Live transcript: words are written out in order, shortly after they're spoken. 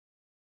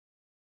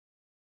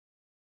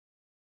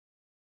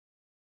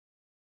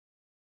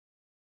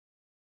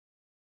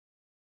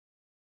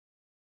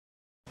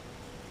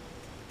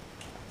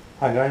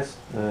Hi guys,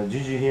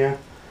 Gigi here.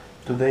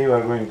 Today we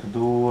are going to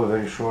do a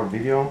very short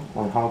video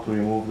on how to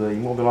remove the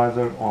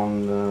immobilizer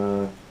on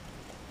the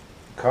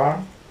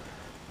car.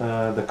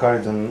 The car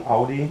is an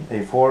Audi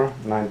A4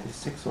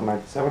 96 or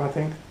 97 I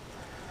think.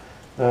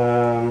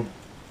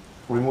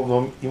 Remove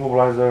the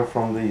immobilizer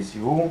from the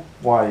ECU.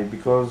 Why?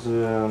 Because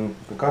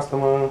the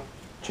customer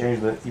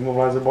changed the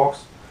immobilizer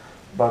box,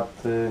 but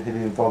he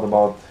didn't thought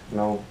about,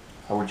 I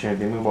will change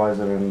the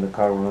immobilizer and the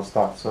car will not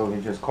start. So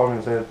he just called me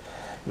and said,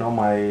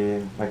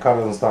 my car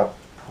doesn't start.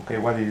 Okay,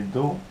 what did it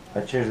do? I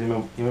changed the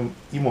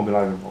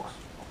immobilizer box.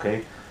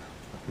 Okay,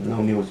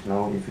 no news.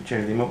 If you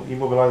change the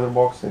immobilizer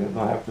box and you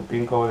don't have the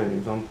pin code and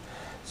you don't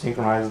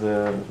synchronize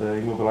the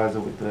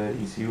immobilizer with the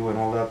ECU and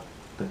all that,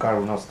 the car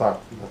will not start.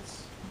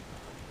 That's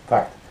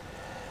fact.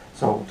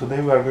 So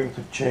today we are going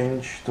to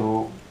change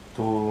to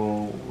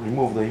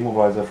remove the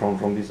immobilizer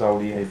from this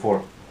Audi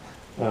A4.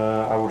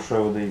 I will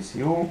show you the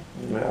ECU,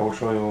 I will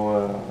show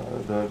you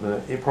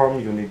the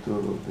EEPROM you need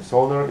to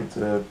desolder. It's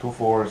a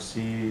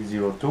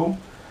 24C02.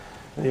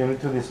 You need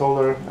to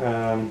desolder.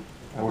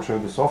 I will show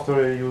you the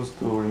software I use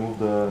to remove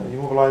the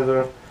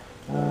immobilizer.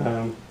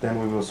 Then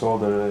we will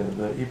solder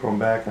the EEPROM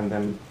back and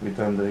then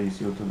return the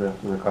ECU to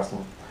the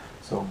customer.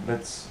 So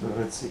let's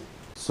see.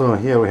 So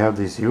here we have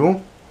the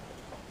ECU.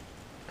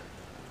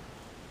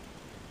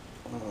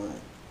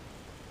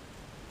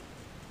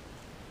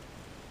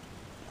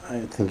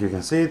 I think you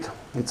can see it.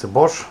 It's a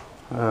Bosch.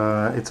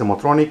 It's a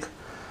Motronic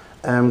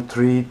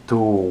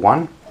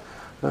M321.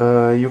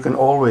 You can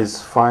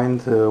always find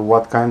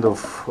what kind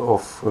of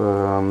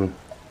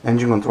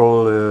engine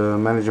control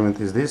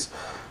management is this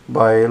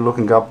by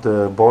looking up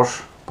the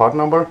Bosch part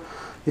number.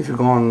 If you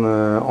go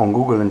on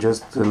Google and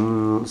just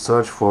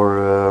search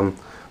for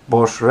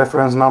Bosch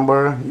reference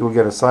number, you will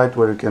get a site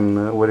where you can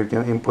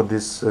input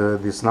this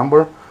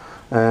number,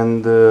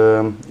 and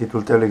it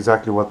will tell you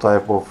exactly what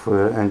type of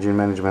engine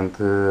management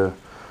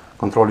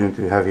control unit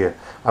you have here.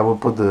 I will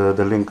put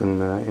the link in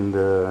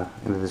the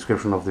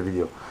description of the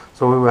video.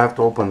 So we will have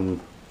to open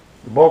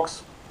the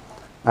box.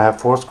 I have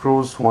 4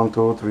 screws, 1,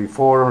 2, 3,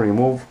 4,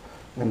 remove,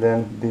 and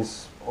then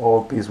this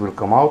whole piece will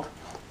come out,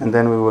 and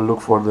then we will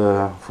look for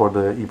the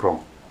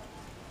EEPROM.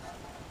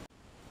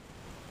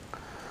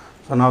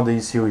 So now the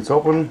ECU is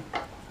open.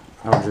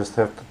 I'll just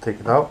have to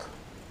take it out.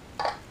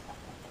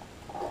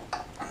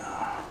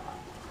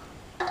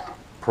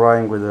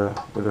 Prying with a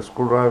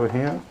screwdriver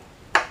here.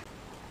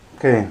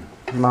 Okay,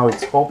 now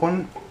it's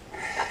open.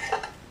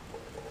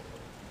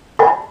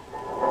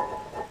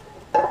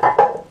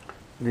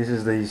 This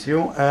is the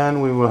ECU,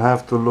 and we will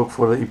have to look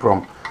for the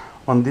EEPROM.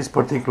 On this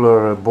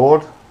particular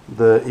board,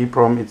 the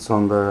EEPROM is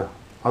on the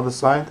other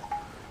side,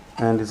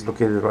 and it's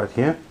located right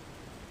here.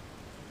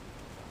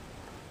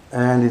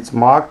 And it's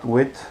marked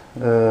with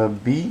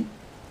B.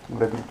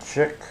 Let me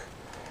check.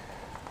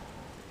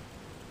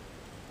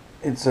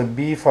 It's a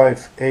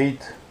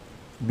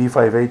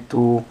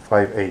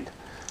B58258.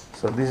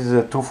 So this is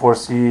a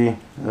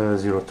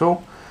 24C02.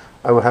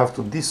 I will have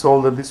to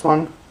desolder this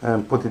one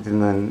and put it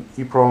in an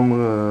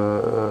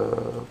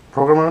EEPROM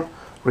programmer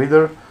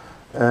reader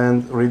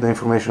and read the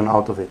information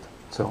out of it.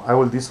 So I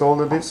will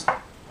desolder this,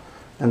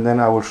 and then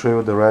I will show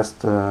you the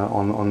rest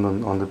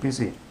on the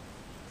PC.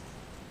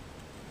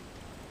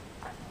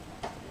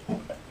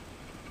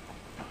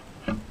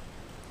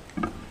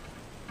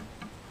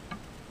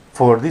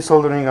 For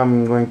desoldering,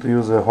 I'm going to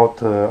use a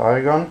hot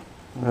iron gun.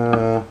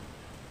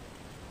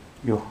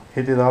 You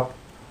heat it up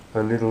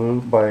a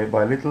little by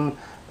little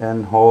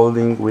and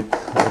holding with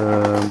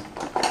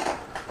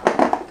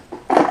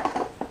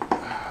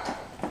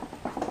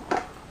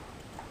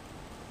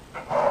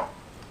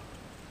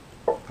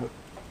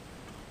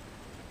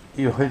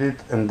you hit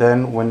it, and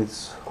then when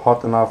it's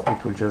hot enough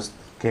it will just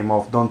come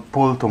off. Don't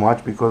pull too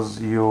much because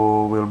you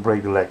will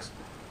break the legs.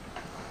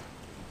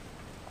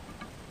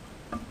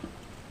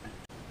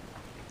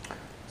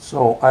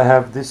 So I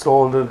have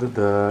desoldered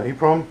the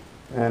EEPROM,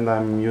 and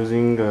I'm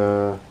using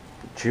a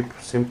cheap,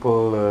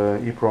 simple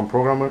EEPROM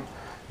programmer,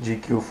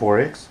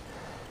 GQ4X.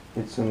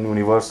 It's an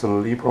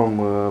universal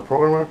EEPROM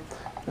programmer,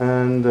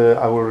 and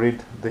I will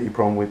read the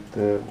EEPROM with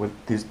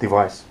this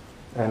device,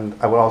 and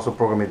I will also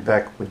program it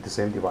back with the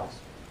same device.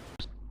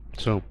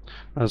 So,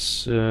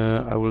 as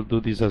I will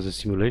do this as a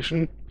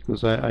simulation,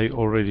 because I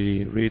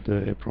already read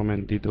the EEPROM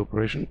and did the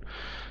operation.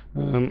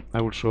 I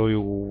will show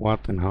you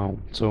what and how.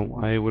 So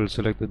I will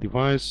select the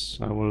device.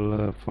 I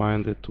will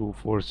find the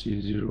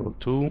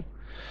 24C02,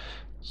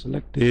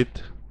 select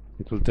it.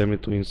 It will tell me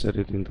to insert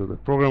it into the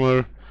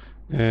programmer,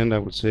 and I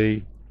will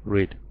say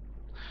read.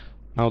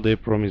 Now the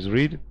EEPROM is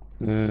read,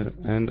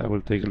 and I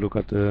will take a look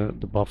at the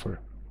buffer.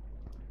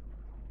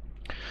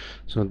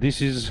 So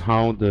this is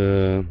how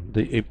the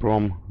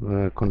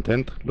EEPROM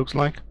content looks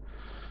like.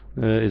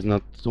 It's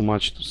not too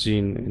much to see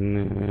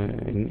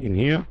in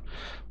here,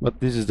 but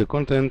this is the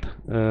content.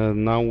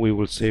 Now we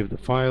will save the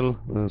file,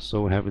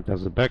 so we have it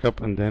as a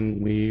backup, and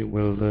then we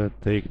will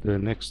take the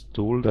next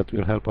tool that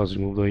will help us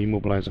remove the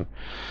immobilizer.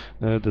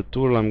 The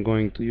tool I'm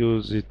going to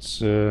use,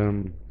 it's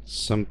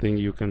something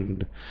you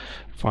can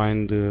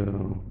find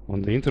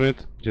on the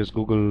internet. Just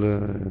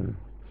Google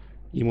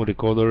Immo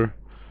decoder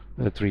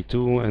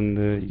 32,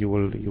 and you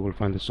will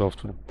find the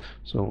software.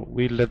 So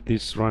we let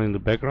this run in the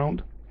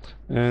background,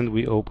 and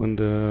we open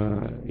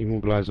the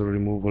Immobilizer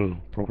removal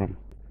program.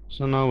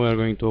 So now we are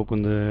going to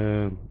open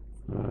the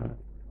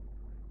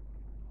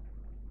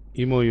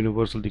Immo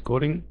Universal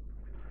Decoding.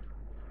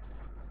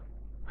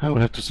 I will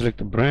have to select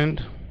the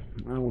brand.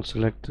 I will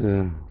select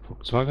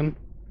Volkswagen,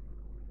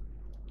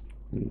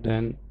 and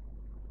then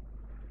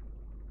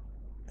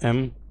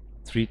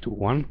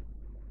M321,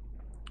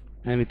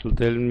 and it will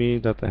tell me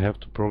that I have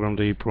to program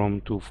the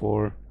EEPROM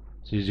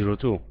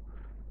 24302.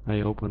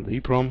 I open the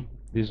EEPROM.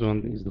 This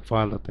one is the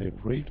file that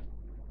I've read,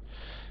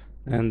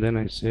 and then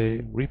I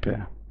say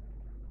repair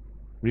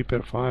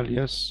file,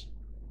 yes,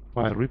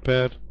 file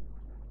repaired,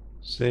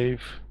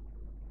 save,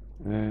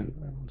 and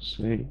I will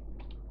say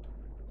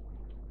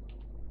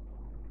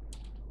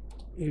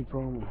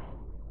EEPROM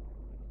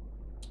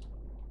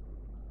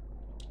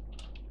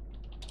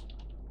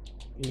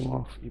Immo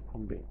Off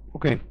EEPROM B.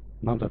 Okay,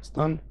 now that's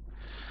done.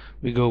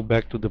 We go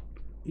back to the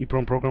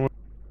EEPROM programmer.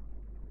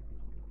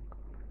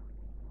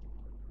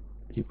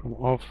 EEPROM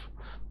off.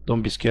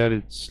 Don't be scared,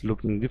 it's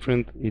looking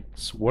different.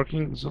 It's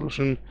working, the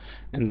solution.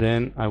 And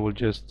then I will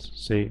just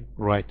say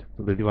write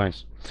to the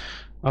device.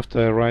 After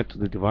I write to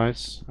the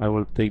device, I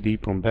will take the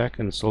EEPROM back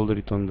and solder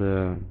it on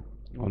the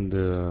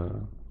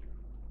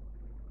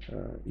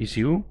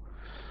ECU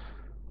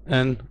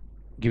and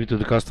give it to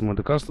the customer.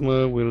 The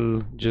customer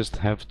will just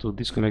have to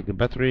disconnect the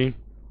battery,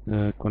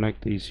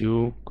 connect the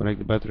ECU, connect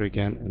the battery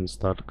again, and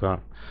start the car.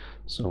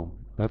 So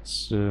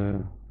that's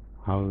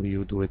how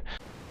you do it.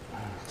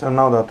 So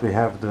now that we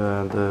have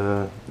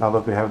the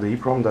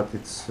EEPROM, that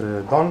it's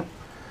done,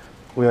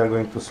 we are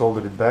going to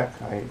solder it back.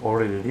 I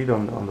already did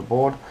on the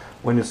board.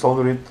 When you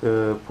solder it,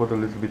 put a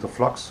little bit of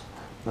flux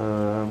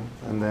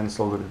and then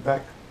solder it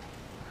back.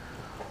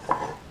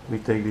 We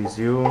take the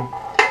ECU,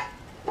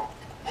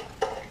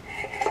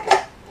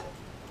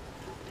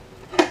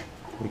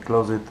 we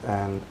close it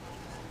and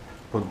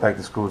put back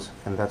the screws,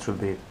 and that should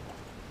be it.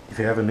 If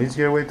you have an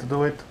easier way to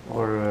do it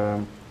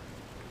or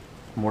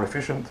more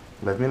efficient,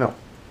 let me know.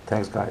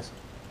 Thanks guys.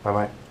 Bye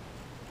bye.